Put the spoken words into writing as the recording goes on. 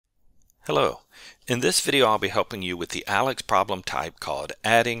Hello. In this video I'll be helping you with the Aleks problem type called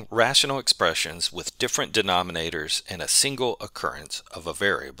adding rational expressions with different denominators and a single occurrence of a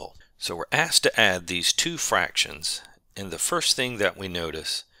variable. So we're asked to add these two fractions, and the first thing that we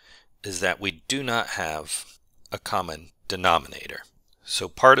notice is that we do not have a common denominator. So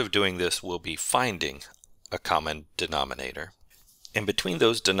part of doing this will be finding a common denominator. And between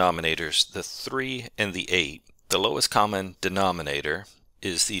those denominators, the 3 and the 8, the lowest common denominator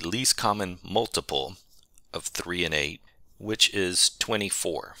is the least common multiple of 3 and 8, which is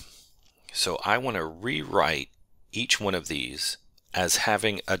 24. So I want to rewrite each one of these as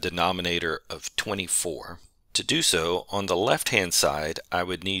having a denominator of 24. To do so, on the left-hand side, I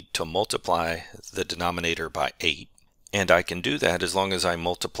would need to multiply the denominator by 8, and I can do that as long as I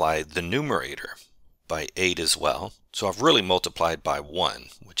multiply the numerator by 8 as well. So I've really multiplied by 1,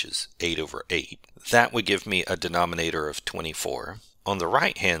 which is 8 over 8. That would give me a denominator of 24. On the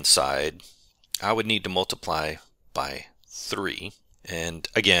right-hand side, I would need to multiply by 3. And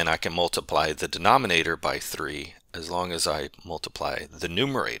again, I can multiply the denominator by 3 as long as I multiply the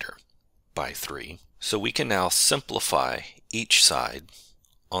numerator by 3. So we can now simplify each side.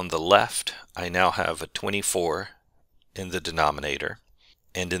 On the left, I now have a 24 in the denominator,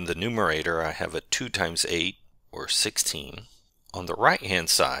 and in the numerator I have a 2 times 8, or 16. On the right-hand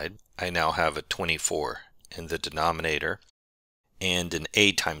side, I now have a 24 in the denominator, and an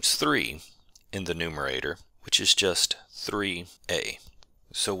a times 3 in the numerator, which is just 3a.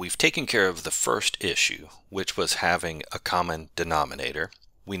 So we've taken care of the first issue, which was having a common denominator.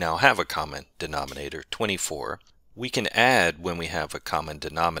 We now have a common denominator, 24. We can add when we have a common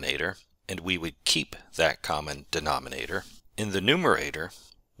denominator, and we would keep that common denominator. In the numerator,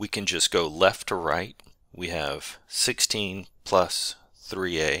 we can just go left to right. We have 16 plus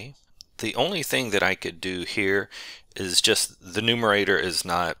 3a. The only thing that I could do here is just the numerator is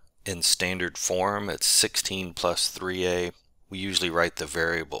not in standard form. It's 16 plus 3a. We usually write the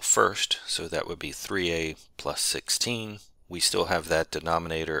variable first, so that would be 3a plus 16. We still have that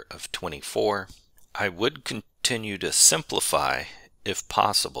denominator of 24. I would continue to simplify if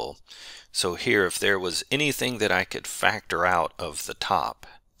possible. So here, if there was anything that I could factor out of the top,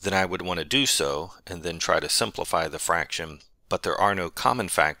 then I would want to do so and then try to simplify the fraction. But there are no common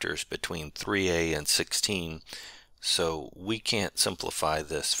factors between 3a and 16, so we can't simplify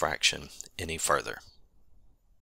this fraction any further.